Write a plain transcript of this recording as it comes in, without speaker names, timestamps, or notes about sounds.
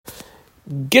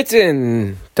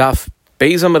Gitin, Daf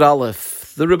Beis Amud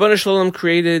Aleph. The Ribono Shel Olam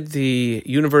created the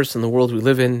universe and the world we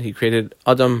live in. He created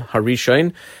Adam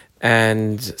Harishain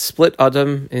and split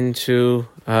Adam into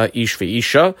Ish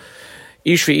ve'Isha.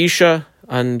 Ish ve'Isha,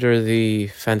 under the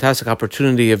fantastic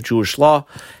opportunity of Jewish law,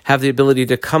 have the ability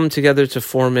to come together to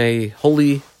form a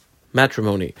holy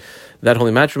matrimony. That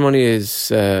holy matrimony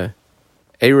is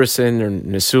Erusin or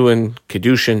Nesuin,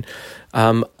 Kedushin.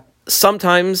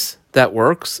 Sometimes that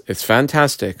works. It's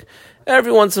fantastic.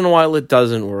 Every once in a while it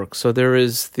doesn't work. So there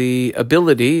is the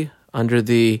ability under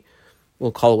the,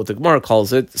 we'll call it what the Gemara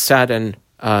calls it, sad and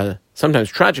sometimes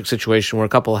tragic situation where a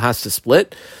couple has to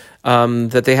split,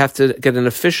 that they have to get an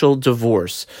official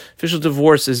divorce. Official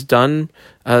divorce is done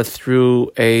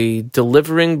through a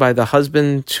delivering by the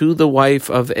husband to the wife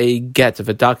of a get, of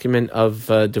a document of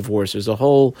divorce. There's a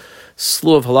whole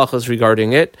slew of halachas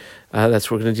regarding it. That's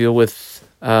what we're going to deal with.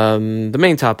 The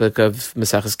main topic of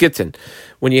Maseches Gitin.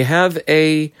 When you have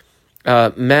a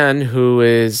man who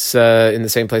is in the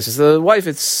same place as the wife,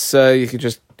 it's you can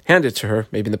just hand it to her,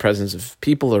 maybe in the presence of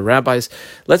people or rabbis.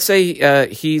 Let's say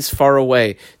he's far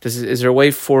away. Is there a way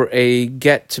for a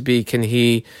get to be? Can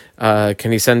he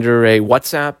send her a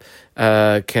WhatsApp?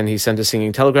 Can he send a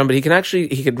singing telegram? But he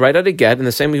could write out a get, and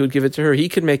the same way he would give it to her, he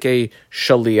could make a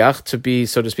shaliach to be,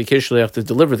 so to speak, his shaliach to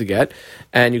deliver the get,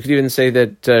 and you could even say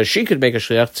that she could make a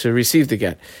shaliach to receive the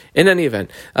get. In any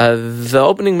event, the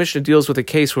opening Mishnah deals with a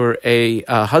case where a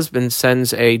husband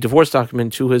sends a divorce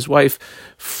document to his wife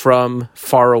from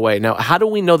far away. Now, how do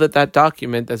we know that that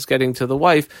document that's getting to the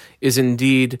wife is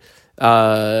indeed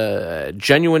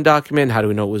genuine document? How do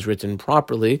we know it was written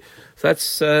properly? So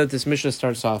that's this Mishnah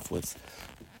starts off with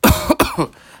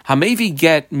Hamevi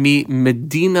get mi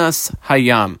Medinas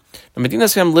Hayam. Now,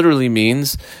 Medinas Hayam literally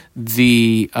means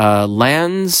the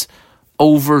lands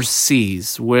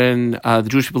overseas. When the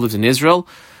Jewish people lived in Israel,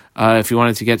 if you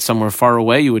wanted to get somewhere far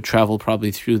away, you would travel probably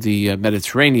through the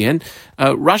Mediterranean.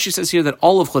 Rashi says here that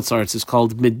all of Chutz La'aretz is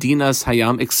called Medinas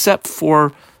Hayam, except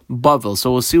for Bavel.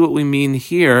 So we'll see what we mean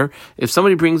here. If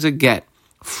somebody brings a get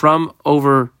from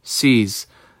overseas,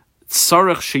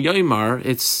 Sarach Sheyoimar,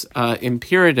 it's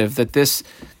imperative that this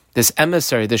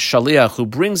emissary, this shaliach who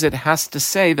brings it, has to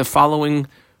say the following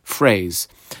phrase: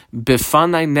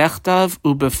 Befanai nechtav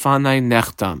ubefanai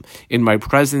nechtam. In my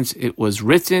presence it was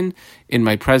written, in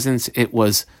my presence it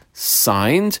was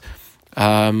signed.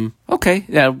 Okay,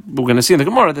 yeah, we're going to see in the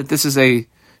Gemara that this is a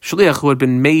shaliach who had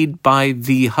been made by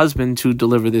the husband to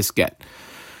deliver this get.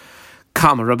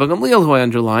 Kama Rabbi Gamliel, who I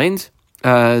underlined,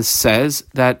 says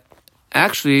that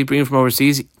actually bringing from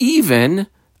overseas, even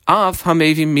af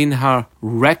hamevi min ha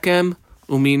rekem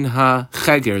umin ha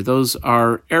cheger. Those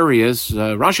are areas.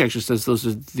 Rashi actually says those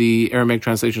are the Aramaic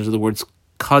translations of the words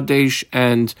kadesh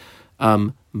and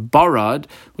barad,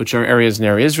 which are areas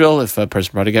near Israel. If a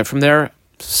person brought a get from there,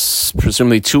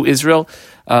 presumably to Israel,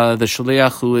 the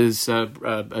shaliach who is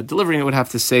delivering it would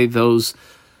have to say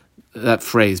that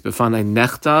phrase, befanai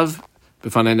nechtav,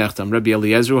 befanai nechtam. Rabbi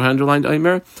Eliezer, who underlined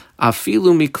Omer,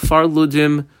 afilu mikfar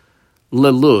ludim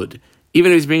lelud.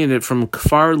 Even if he's bringing it from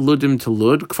Kfar Ludim to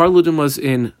Lud, Kfar Ludim was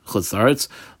in Chutz La'aretz.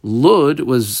 Lud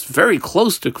was very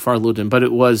close to Kfar Ludim, but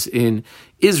it was in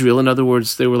Israel. In other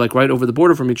words, they were like right over the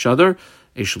border from each other.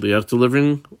 A shaliach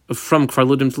delivering from Kfar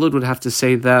Ludim to Lud would have to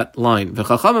say that line.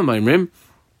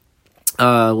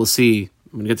 We'll see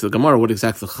when we get to the Gemara what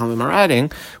exactly the Chachamim are adding.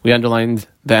 We underlined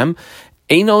them.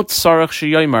 Einot sarach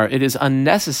sheyoymar. It is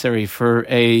unnecessary for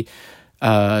a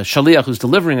shaliach who's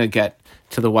delivering a get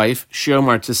to the wife,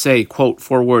 sheyoymar, to say, quote,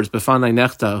 4 words, befanai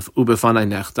nechtav ubefanai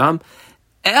nechtam,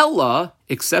 ella,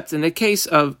 except in the case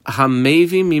of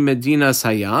hamevi mi medinas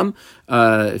hayam,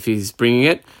 if he's bringing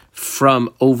it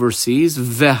from overseas,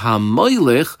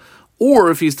 vehamoilich, or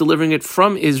if he's delivering it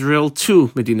from Israel to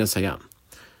medinas hayam.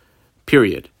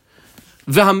 Period.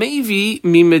 Vehamevi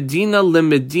mi medina le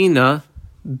medina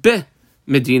be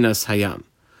medinas hayam.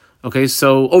 Okay,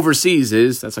 so overseas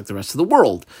that's like the rest of the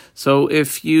world. So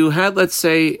if you had, let's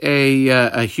say,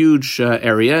 a huge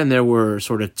area, and there were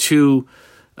sort of two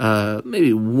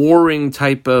maybe warring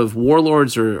type of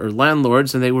warlords or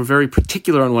landlords, and they were very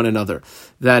particular on one another,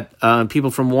 that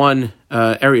people from one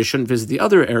area shouldn't visit the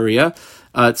other area,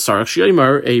 Sarach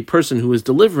Sheyoymar, a person who is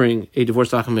delivering a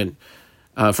divorce document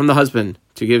from the husband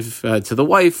to give to the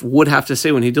wife, would have to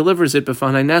say when he delivers it,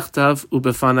 befanai nechtav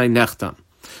ubefanai nechtam.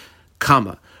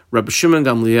 Kama. Rabbi Shimon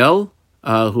Gamliel,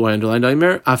 who I underlined,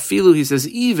 afilu, he says,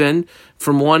 even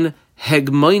from one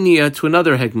hegmonia to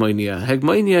another hegmonia.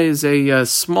 Hegmonia is a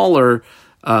smaller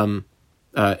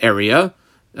area,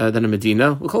 than a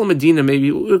Medina. We'll call a Medina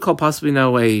maybe, we'll call possibly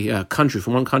now a country,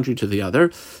 from one country to the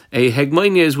other. A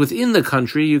hegemonia is within the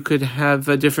country. You could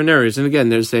have different areas. And again,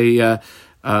 there's a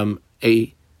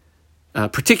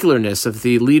particularness of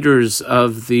the leaders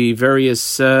of the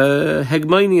various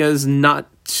hegemonias not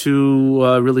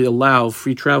to really allow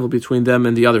free travel between them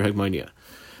and the other hegemonia.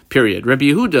 Period. Rabbi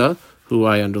Yehuda, who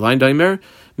I underlined, Aimer,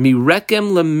 mi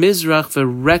rekem lemizrach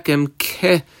v'rekem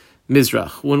ke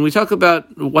Mizrach. When we talk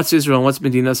about what's Israel and what's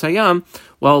Medinas Hayam,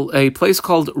 well, a place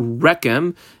called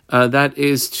Rekem, that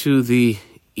is to the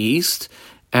east,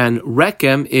 and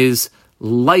Rekem is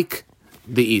like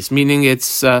the east, meaning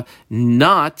it's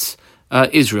not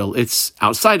Israel. It's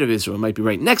outside of Israel. It might be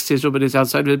right next to Israel, but it's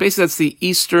outside of it. Basically, that's the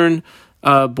eastern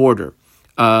border.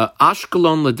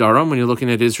 Ashkelon Ladaram, when you're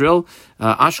looking at Israel,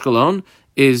 Ashkelon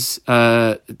is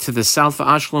to the south of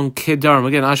Ashkelon, Kedarim.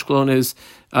 Again, Ashkelon is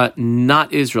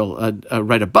not Israel.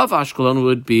 Right above Ashkelon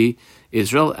would be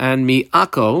Israel. And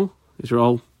Mi'ako, these are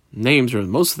all names, or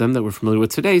most of them that we're familiar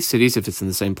with today, cities, if it's in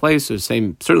the same place, or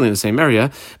certainly in the same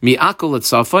area. Mi'ako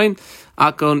Letzafain.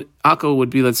 Akko would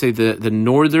be, let's say, the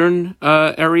northern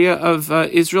area of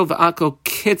Israel. V'Akko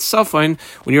Kitzafain.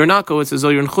 When you're in Akko, it's as though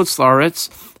you're in Chutz La'aretz.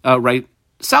 Right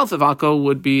south of Akko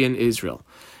would be in Israel.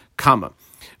 Kama.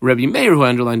 Rabbi Meir, who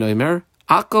underlined Omer,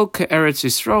 Akko ke'eretz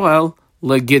Yisrael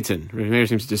legitin. Rabbi Meir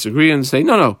seems to disagree and say,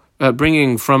 no,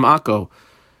 bringing from Akko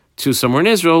to somewhere in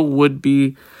Israel would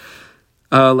be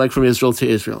like from Israel to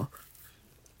Israel.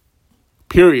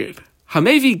 Period.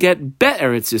 Hamevi get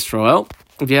be'eretz Yisrael.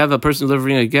 If you have a person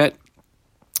delivering a get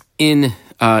in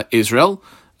Israel,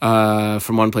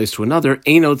 from one place to another,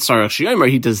 Einot Sarach Shiomer,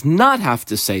 he does not have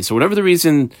to say. So whatever the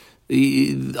reason,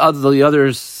 the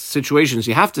other situations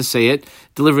you have to say it,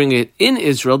 delivering it in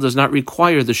Israel does not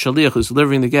require the shaliach who's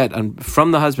delivering the get from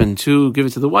the husband to give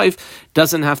it to the wife,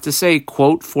 doesn't have to say,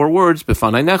 quote, 4 words,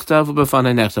 Befanai Nechtav,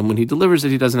 Befanai Nechtav. When he delivers it,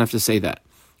 he doesn't have to say that.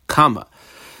 Comma.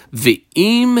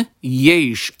 V'im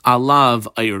yesh alav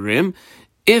ayurim.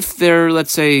 If they're,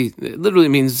 let's say, it literally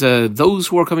means those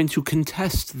who are coming to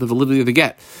contest the validity of the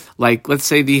get. Like, let's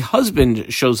say the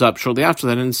husband shows up shortly after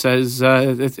that and says,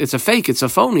 it's a fake, it's a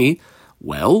phony.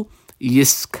 Well,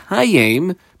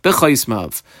 yiskayim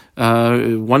b'chaismav.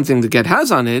 One thing the get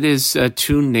has on it is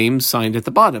 2 names signed at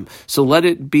the bottom. So let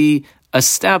it be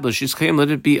established, yiskayim, let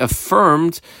it be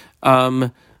affirmed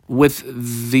with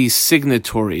the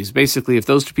signatories. Basically, if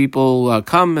those 2 people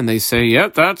come and they say, yeah,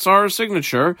 that's our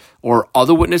signature, or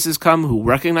other witnesses come who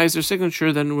recognize their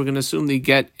signature, then we're going to assume the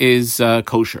get is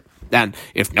kosher. Then,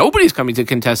 if nobody's coming to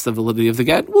contest the validity of the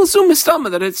get, we'll assume mistama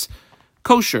that it's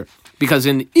kosher. Because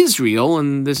in Israel,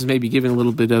 and this is maybe giving a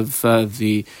little bit of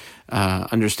the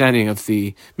understanding of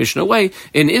the Mishnah way,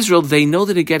 in Israel, they know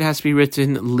that a get has to be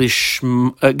written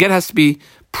lishma, get has to be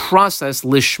processed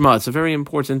lishma. It's a very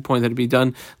important point that it be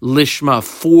done lishma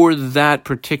for that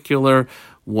particular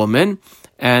woman.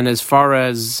 And as far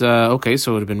as, so it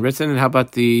would have been written, and how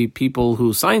about the people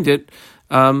who signed it?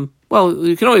 Well,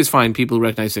 you can always find people who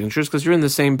recognize signatures because you're in the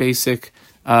same basic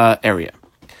area.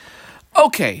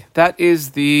 Okay, that is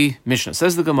the Mishnah.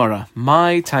 Says the Gemara,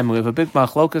 my time, we have a big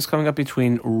machlokas coming up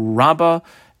between Rabbah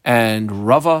and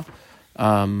Rava.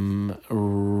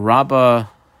 Rabbah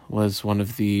was one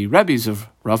of the rabbis of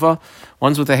Rava.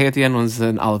 One's with a hey at the end, one's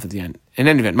an aleph at the end. In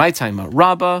any event, my time,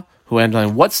 Rabbah, who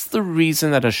underlined, what's the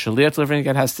reason that a shaliach delivering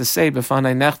get has to say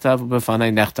b'fanai nechtav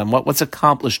b'fanai nechtam? What's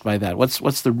accomplished by that?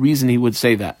 What's the reason he would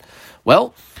say that?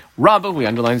 Well, Rabbah, we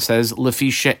underlined, says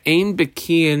lefi she'ein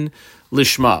bekiin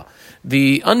lishma.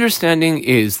 The understanding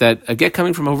is that a get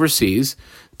coming from overseas,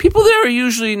 people there are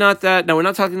usually not that. Now, we're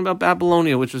not talking about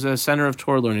Babylonia, which was a center of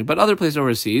Torah learning, but other places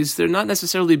overseas, they're not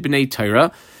necessarily B'nai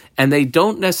Torah, and they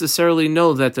don't necessarily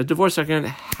know that the divorce agreement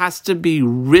has to be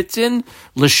written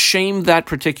l'shem that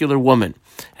particular woman.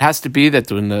 It has to be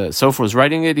that when the Sofer was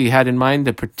writing it, he had in mind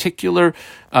a particular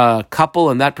couple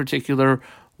and that particular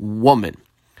woman.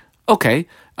 Okay,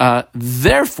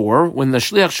 therefore, when the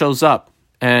shliach shows up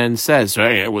and says,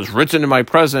 hey, it was written in my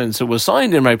presence, it was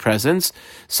signed in my presence,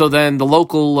 so then the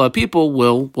local people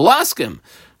will ask him,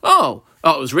 oh,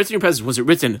 it was written in your presence, was it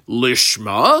written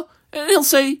lishma? And he'll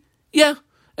say, yeah.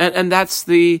 And that's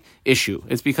the issue.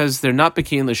 It's because they're not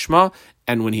bekiin lishma,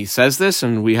 and when he says this,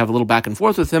 and we have a little back and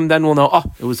forth with him, then we'll know,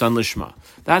 it was on lishma.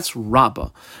 That's Rabbah.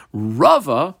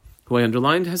 Rava, who I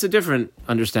underlined, has a different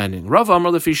understanding. Rava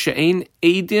amar lefi she'ein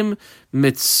edim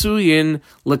mitsuyin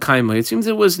l'kaima. It seems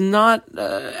it was not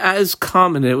as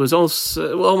common. It was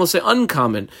also, we'll almost say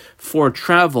uncommon for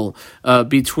travel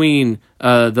between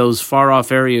those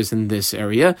far-off areas in this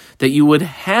area, that you would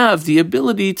have the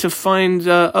ability to find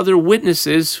other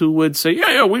witnesses who would say,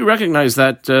 yeah, we recognize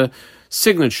that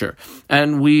signature.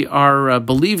 And we are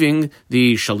believing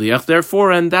the shaliach,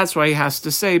 therefore, and that's why he has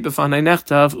to say, B'fanai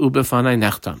nechtav u'b'fanai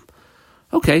nechtam.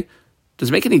 Okay, does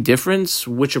it make any difference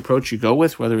which approach you go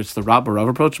with, whether it's the Rab or Rav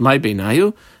approach? My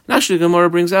beinayu. And actually, the Gemara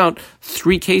brings out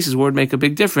 3 cases where it would make a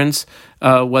big difference,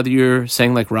 whether you're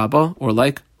saying like Rabba or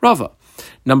like Rava.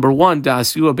 Number 1,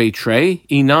 das yua beitrei,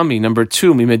 inami. Number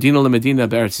 2, mi medina le medina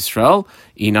be'eretz Yisrael.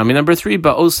 Inami. Number 3,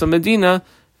 ba'osa medina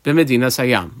be'medina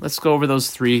sayam. Let's go over those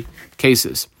 3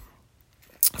 cases.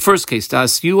 First case,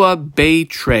 das yua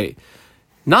beitrei.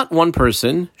 Not one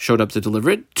person showed up to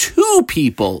deliver it. 2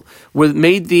 people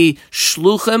made the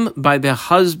shluchim by the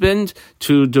husband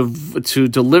to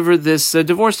deliver this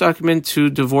divorce document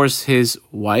to divorce his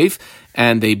wife,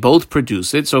 and they both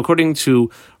produce it. So according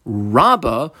to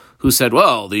Rabbah, who said,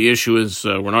 well, the issue is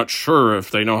we're not sure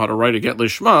if they know how to write a get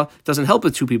lishma, it doesn't help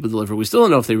if 2 people deliver. We still don't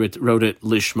know if they wrote it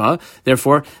lishma.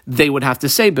 Therefore, they would have to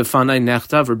say b'fanai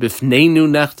nechtav or b'fneinu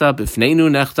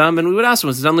nechtam, and we would ask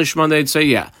them, is it on lishma? And they'd say,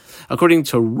 yeah. According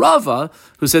to Rava,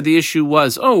 who said the issue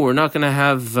was, we're not going to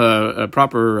have a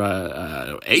proper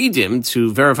adim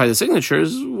to verify the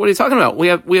signatures. What are you talking about? We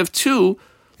have 2,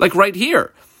 like right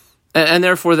here. And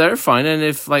therefore, they're fine. And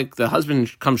if, like, the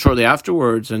husband comes shortly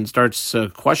afterwards and starts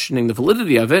questioning the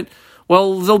validity of it,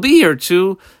 well, they'll be here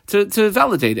to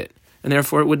validate it. And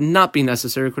therefore, it would not be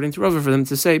necessary, according to Rava, for them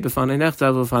to say, B'fanai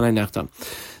nechtav, B'fanai nechtam.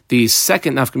 The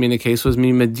second nafkamina case was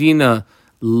mi medina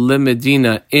le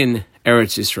medina in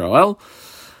Eretz Yisrael.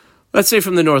 Let's say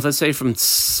from the north. Let's say from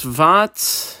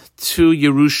Tzvat to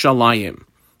Yerushalayim.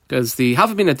 Because the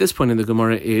Havamina at this point in the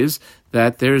Gemara is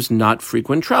that there's not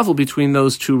frequent travel between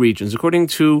those 2 regions. According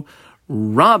to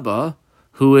Rabbah,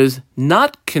 who is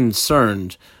not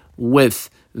concerned with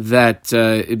that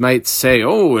it might say,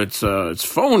 it's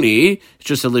phony, it's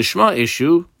just a lishma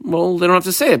issue. Well, they don't have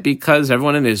to say it because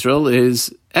everyone in Israel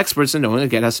is experts in knowing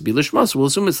again it has to be lishma, so we'll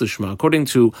assume it's lishma. According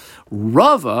to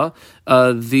Rava,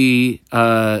 the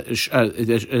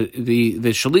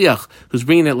shaliach who's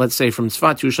bringing it, let's say from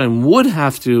Tzfat to Yerushalayim, would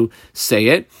have to say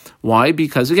it. Why?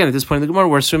 Because again, at this point in the Gemara,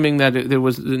 we're assuming that there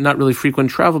was not really frequent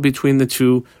travel between the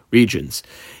 2 regions.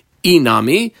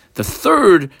 Inami, the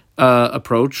third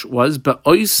approach was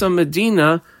ba'oisa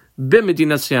medina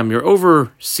b'medina sayam. You're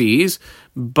overseas,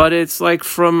 but it's like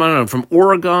from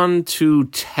Oregon to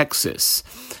Texas.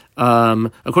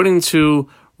 According to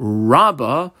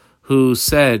Rabbah, who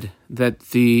said that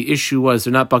the issue was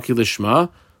they're not baki lishma,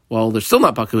 well, they're still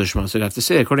not baki lishma, so I'd have to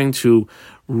say, according to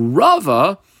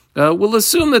Rava, we'll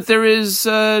assume that there is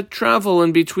travel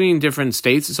in between different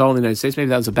states. It's all in the United States. Maybe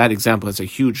that was a bad example. It's a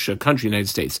huge country, United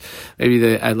States.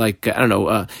 Maybe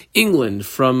England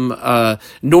from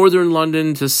northern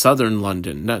London to southern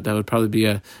London. That would probably be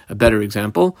a better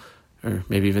example. Or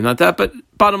maybe even not that. But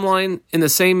bottom line, in the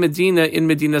same Medina, in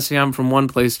Medina Sayam, from one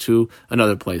place to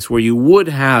another place, where you would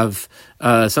have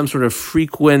some sort of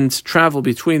frequent travel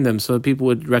between them so that people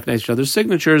would recognize each other's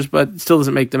signatures, but it still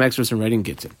doesn't make them experts in writing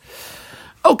Gitin.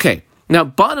 Okay, now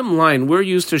bottom line, we're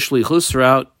used to shlichus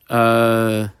throughout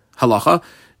halacha.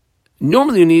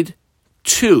 Normally you need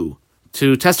 2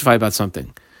 to testify about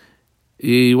something.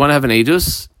 You want to have an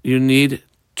edus, you need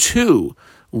 2.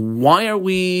 Why are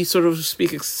we, sort of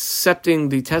speak, accepting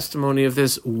the testimony of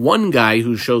this one guy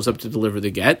who shows up to deliver the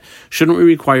get? Shouldn't we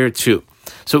require 2?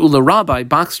 So Ula Rabbi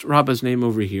boxed Rabba's name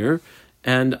over here,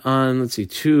 and on,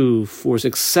 2, 4,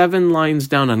 6, 7 lines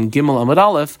down on Gimel Amud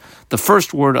Aleph, the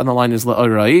first word on the line is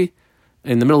La'orai,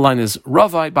 in the middle line is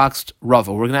Rava, boxed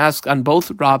Rava. We're going to ask on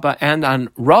both Rabba and on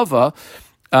Rava,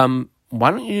 why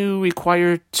don't you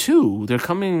require 2?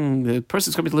 The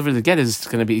person's coming to deliver the get is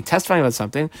going to be testifying about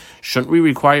something. Shouldn't we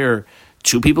require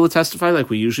 2 people to testify like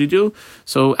we usually do?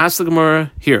 So ask the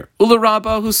Gemara here. Ula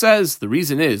Rabba, who says, the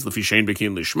reason is, L'fi shein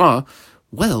b'kin lishma,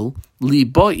 well, li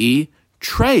boi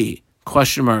trei,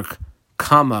 question mark,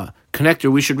 comma,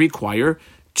 connector, we should require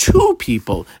 2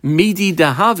 people. Midi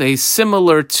dahave,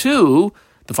 similar to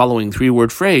the following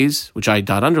 3-word phrase, which I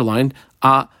underlined,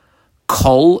 a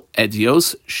kol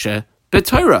edios she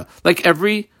b'Torah, like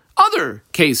every other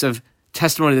case of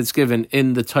testimony that's given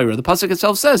in the Torah. The pasuk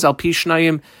itself says, "Al pi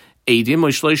shnayim edim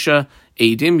oishloisha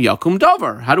edim yakum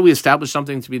davar." How do we establish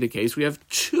something to be the case? We have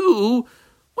 2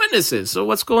 witnesses. So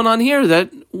what's going on here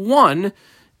that 1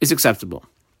 is acceptable?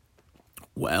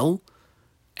 Well,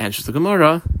 answers the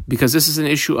Gemara, because this is an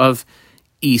issue of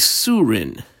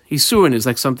isurin. Isurin is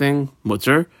like something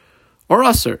mutter or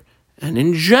aser. And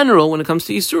in general, when it comes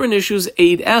to isurin issues,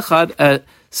 eid echad, a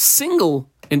single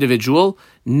individual,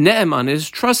 ne'eman, is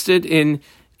trusted in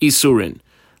isurin.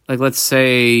 Like, let's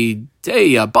say,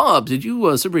 hey, Bob, did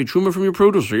you separate truma from your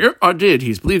produce? Yeah, I did.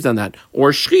 He's believed on that.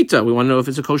 Or shchita. We want to know if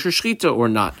it's a kosher shchita or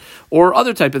not. Or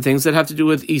other type of things that have to do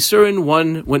with isurin.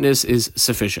 One witness is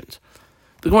sufficient.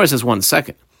 The Gemara says 1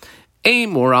 second.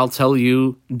 Or I'll tell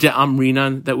you, de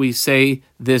amrinan, that we say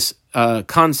this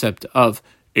concept of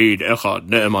eid echad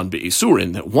ne'eman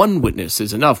be'isurin, that one witness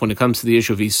is enough when it comes to the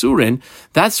issue of isurin.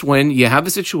 That's when you have a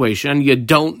situation and you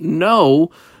don't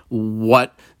know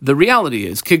what the reality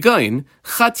is. Kigain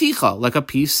chaticha, like a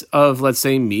piece of, let's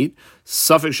say, meat,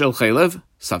 suffix shel chelev,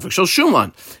 suffix shel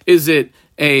shuman. Is it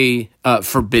a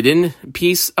forbidden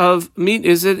piece of meat?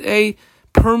 Is it a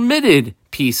permitted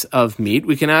piece of meat?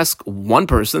 We can ask one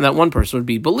person, that one person would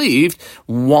be believed.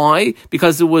 Why?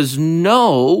 Because there was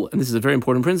no, and this is a very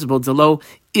important principle, delo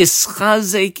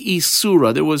ischazek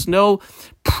isura. There was no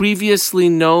previously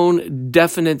known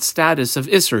definite status of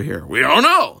isur here. We don't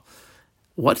know.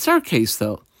 What's our case,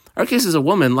 though? Our case is a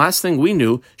woman. Last thing we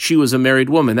knew, she was a married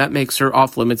woman. That makes her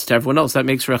off limits to everyone else. That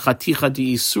makes her a chaticha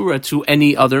di isura to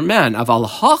any other man. Aval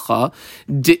hacha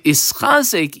de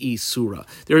ischazek isura.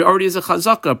 There already is a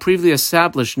chazaka, previously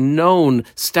established, known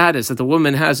status that the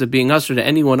woman has of being usher to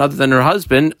anyone other than her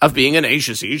husband, of being an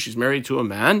eishasi. She's married to a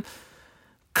man.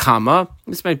 Comma.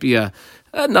 This might be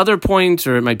another point,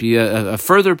 or it might be a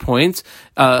further point.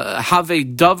 Have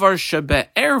davar shebe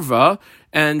erva.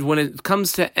 And when it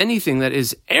comes to anything that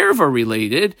is erva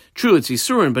related, true, it's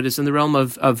isurin, but it's in the realm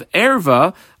of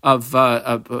erva,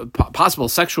 of possible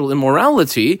sexual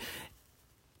immorality.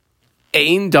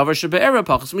 Ein davar shebe erva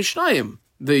pachas mishnayim.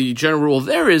 The general rule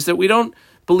there is that we don't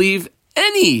believe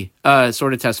any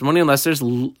sort of testimony unless there's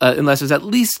at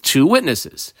least 2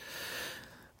 witnesses.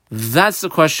 That's the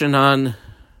question on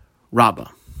Rabbah.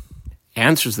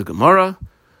 Answers the Gemara,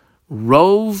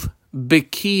 Rov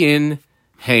Bekiyin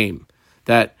Haim.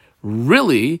 That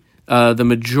really the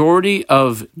majority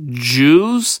of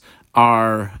Jews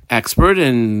are expert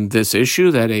in this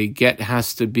issue, that a get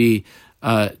has to be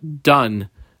done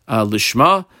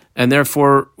lishma, and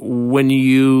therefore when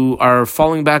you are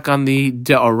falling back on the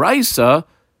deoraisa,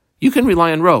 you can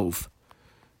rely on Rov.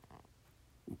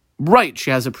 Right, she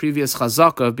has a previous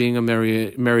chazaka of being a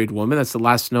married woman. That's the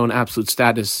last known absolute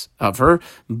status of her.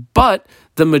 But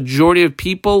the majority of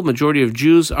people, majority of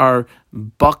Jews are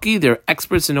baki. They're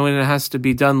experts in knowing it has to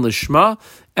be done lishma.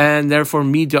 And therefore,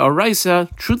 mida araisa,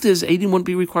 truth is, eidin wouldn't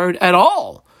be required at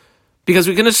all. Because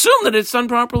we can assume that it's done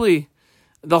properly.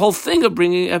 The whole thing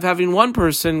of having one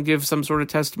person give some sort of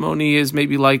testimony is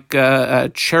maybe like a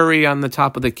cherry on the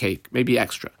top of the cake, maybe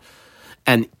extra.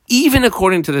 And even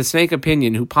according to the snake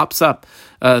opinion, who pops up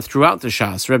throughout the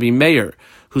Shas, Rabbi Meir,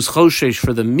 who's choshesh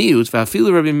for the miut,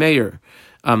 v'afilu Rabbi Meir,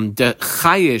 de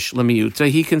chayesh lemiuta,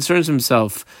 he concerns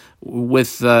himself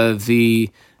with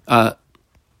the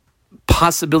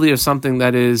possibility of something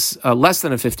that is less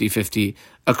than a 50-50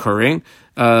 occurring.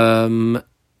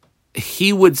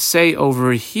 He would say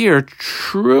over here,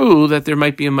 true, that there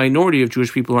might be a minority of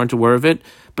Jewish people who aren't aware of it,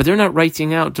 but they're not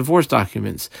writing out divorce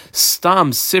documents.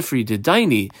 Stam Sifri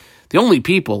Dedaini, the only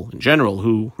people in general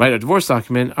who write a divorce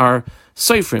document are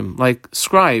Seifrim, like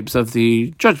scribes of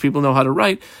the judge. People know how to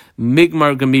write.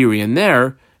 Migmar Gamiri, and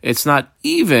there, it's not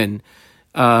even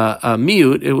a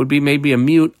mute. It would be maybe a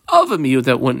mute of a mute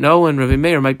that wouldn't know, and Rabbi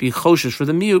Meir might be choshesh for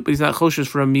the mute, but he's not choshesh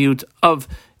for a mute of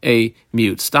a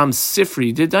mute. Stam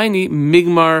Sifri Dedaini,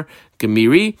 Migmar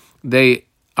Gamiri, they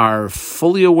are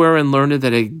fully aware and learned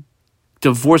that a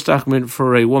divorce document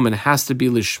for a woman has to be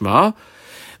lishma.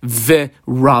 The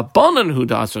Rabbanan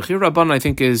Hudasach. Here Rabbanan, I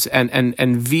think, is and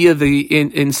via the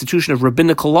institution of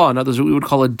rabbinical law, in other words, what we would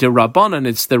call a derabbanan,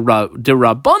 it's the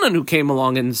derabbanan who came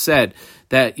along and said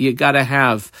that you got to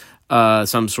have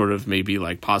some sort of maybe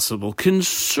like possible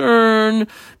concern,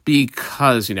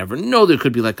 because you never know, there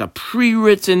could be like a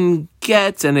pre-written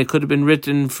get, and it could have been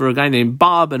written for a guy named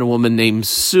Bob and a woman named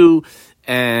Sue,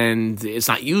 and it's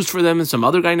not used for them, and some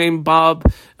other guy named Bob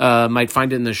might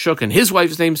find it in the shuk, and his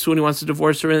wife's name Sue, and he wants to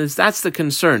divorce her, and that's the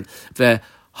concern. The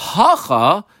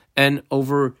hacha, and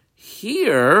over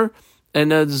here,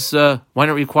 and as why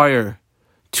not require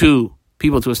 2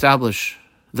 people to establish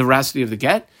the veracity of the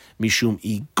get? Mishum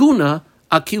iguna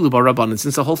akilu barabanan.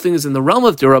 Since the whole thing is in the realm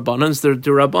of derabanans, the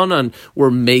derabanan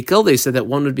were makel. They said that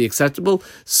one would be acceptable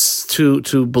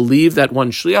to believe that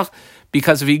one shliach,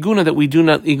 because of iguna, that we do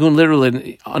not, igun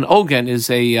literally, an ogen is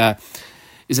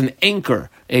an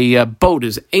anchor. A boat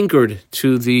is anchored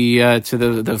to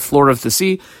the floor of the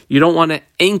sea. You don't want to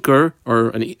anchor, or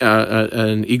an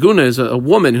iguna is a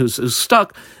woman who's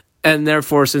stuck, and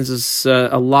therefore, since it's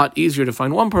a lot easier to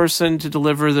find one person to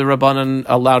deliver, the Rabbanan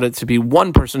allowed it to be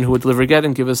one person who would deliver get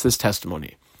and give us this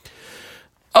testimony.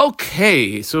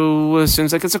 Okay, so it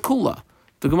seems like it's a kula.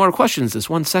 The Gemara questions this.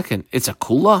 1 second. It's a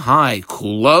kula? Hi,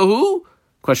 kula who?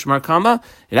 Question mark, comma.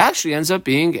 It actually ends up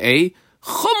being a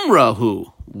chumra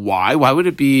who. Why? Why would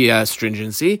it be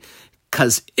stringency?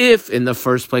 Because if, in the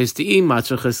first place, to eat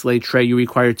matzah tray, you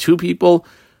require 2 people,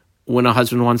 when a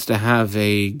husband wants to have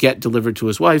a get delivered to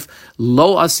his wife,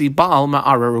 lo asi baal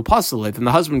ma'arer upasalet, and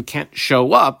the husband can't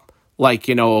show up, like,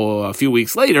 a few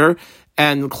weeks later,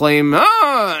 and claim,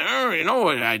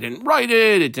 I didn't write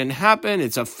it, it didn't happen,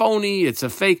 it's a phony, it's a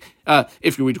fake.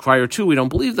 If you require 2, we don't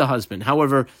believe the husband.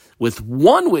 However, with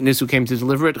 1 witness who came to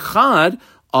deliver it, chad,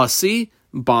 asi,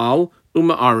 baal,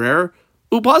 uma'arer,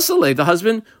 upasale, the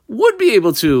husband would be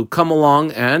able to come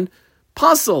along and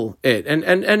pasal it,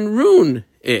 and ruin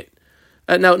it.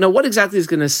 Now, what exactly is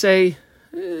going to say?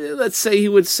 Let's say he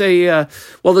would say,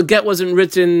 the get wasn't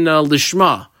written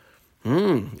lishma.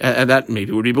 That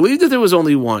maybe would be believed that there was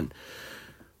only 1.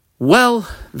 Well,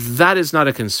 that is not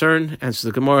a concern. Answer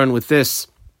the Gemara, and with this,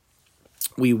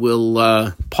 we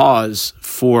will pause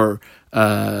for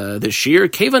the shir.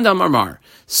 Kevan dam marmar.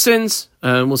 Since,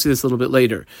 we'll see this a little bit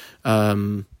later,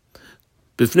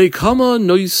 Bifnei kama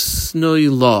noisnoi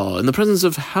law. In the presence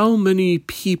of how many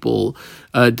people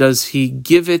does he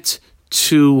give it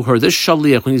to her? This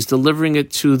shaliach, when he's delivering it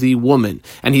to the woman,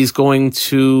 and he's going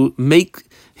to make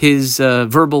his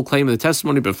verbal claim of the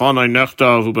testimony. Befanai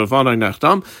nechtav ubefanai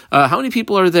nechtam. How many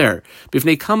people are there?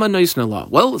 Bifnei kama noisnoi law.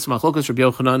 Well, it's machlokas Rabbi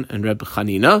Yochanan and Reb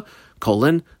Chanina.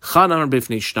 Chanan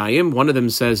bifnei shnayim. One of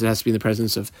them says it has to be in the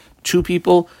presence of 2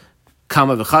 people.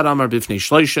 Kama v'chad amar bifnei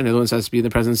shloisha, and the other one has to be in the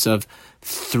presence of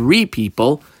 3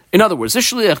 people. In other words,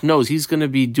 this shliach knows he's going to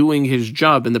be doing his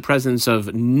job in the presence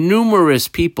of numerous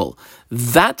people.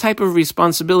 That type of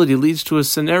responsibility leads to a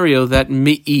scenario that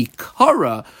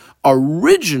mi'ikara,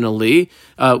 originally,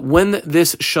 when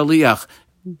this shliach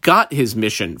got his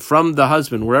mission from the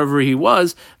husband, wherever he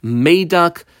was,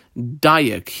 meidak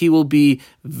dayak. He will be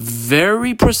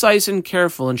very precise and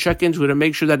careful and check into it and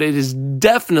make sure that it is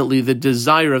definitely the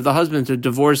desire of the husband to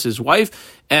divorce his wife.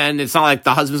 And it's not like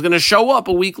the husband's going to show up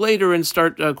a week later and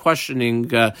start questioning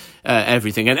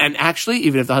everything. And actually,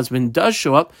 even if the husband does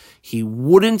show up, he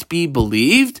wouldn't be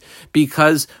believed,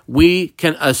 because we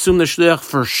can assume the shliach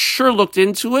for sure looked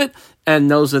into it and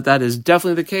knows that that is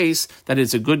definitely the case, that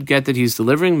it's a good get that he's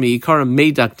delivering. Mi'ikara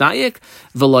meidak dayak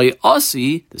v'loy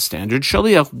asi, the standard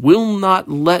shaliach, will not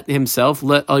let himself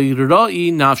let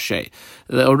oirai nafshe.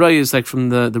 The oirai is like from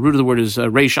the root of the word is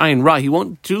reish ayin ra. He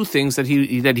won't do things that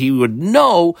he would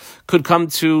know could come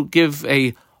to give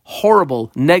a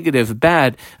horrible, negative,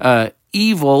 bad,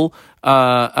 evil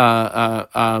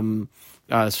overview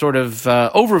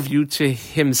to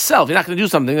himself. He's not going to do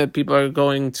something that people are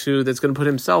that's going to put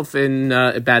himself in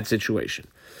a bad situation.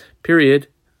 Period.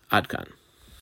 Ad kan.